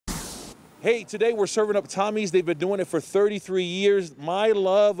Hey, today we're serving up Tommy's. They've been doing it for 33 years. My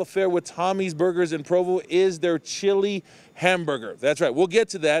love affair with Tommy's Burgers in Provo is their chili hamburger. That's right, we'll get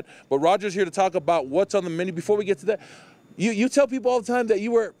to that. But Roger's here to talk about what's on the menu. Before we get to that, you tell people all the time that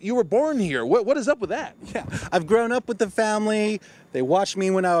you were born here. What is up with that? Yeah, I've grown up with the family. They watched me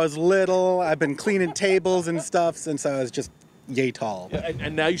when I was little. I've been cleaning tables and stuff since I was just yay tall. Yeah,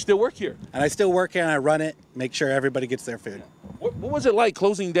 and now you still work here. And I still work here and I run it, make sure everybody gets their food. What was it like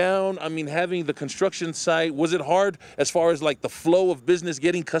closing down? I mean, having the construction site, was it hard as far as like the flow of business,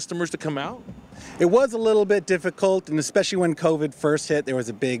 getting customers to come out? It was a little bit difficult, and especially when COVID first hit, there was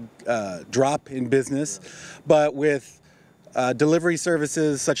a big drop in business. But with delivery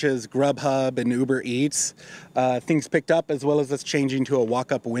services such as Grubhub and Uber Eats, things picked up, as well as us changing to a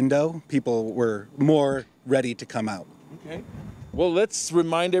walk-up window. People were more ready to come out. Okay. Well, let's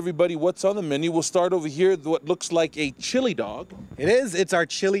remind everybody what's on the menu. We'll start over here, what looks like a chili dog. It is. It's our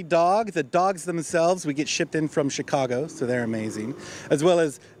chili dog. The dogs themselves, we get shipped in from Chicago, so they're amazing. As well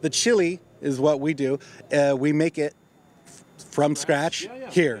as the chili is what we do. We make it from scratch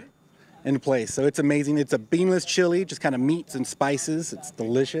here in place. So it's amazing. It's a beanless chili, just kind of meats and spices. It's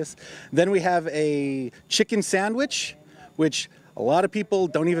delicious. Then we have a chicken sandwich, which a lot of people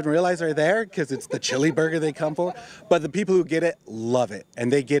don't even realize are there because it's the chili burger they come for. But the people who get it love it, and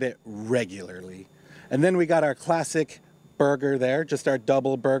they get it regularly. And then we got our classic burger there, just our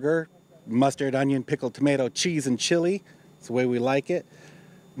double burger, mustard, onion, pickle, tomato, cheese, and chili. It's the way we like it.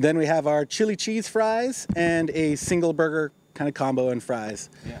 Then we have our chili cheese fries and a single burger kind of combo and fries.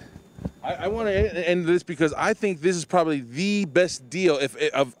 Yeah. I want to end this because I think this is probably the best deal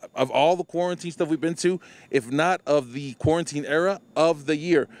of all the quarantine stuff we've been to, if not of the quarantine era, of the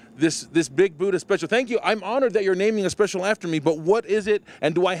year. This Big Buddha special. Thank you. I'm honored that you're naming a special after me, but what is it,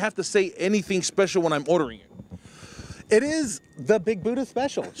 and do I have to say anything special when I'm ordering it? It is the Big Buddha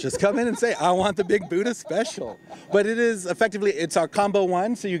special. Just come in and say, I want the Big Buddha special. But it is effectively, it's our combo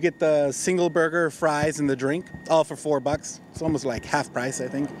one, so you get the single burger, fries, and the drink, all for $4. It's almost like half price, I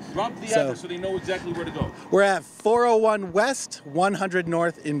think. Drop the address so they know exactly where to go. We're at 401 West, 100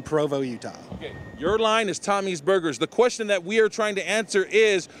 North in Provo, Utah. Okay, your line is Tommy's Burgers. The question that we are trying to answer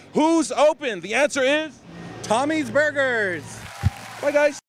is, who's open? The answer is? Tommy's Burgers. Bye, guys.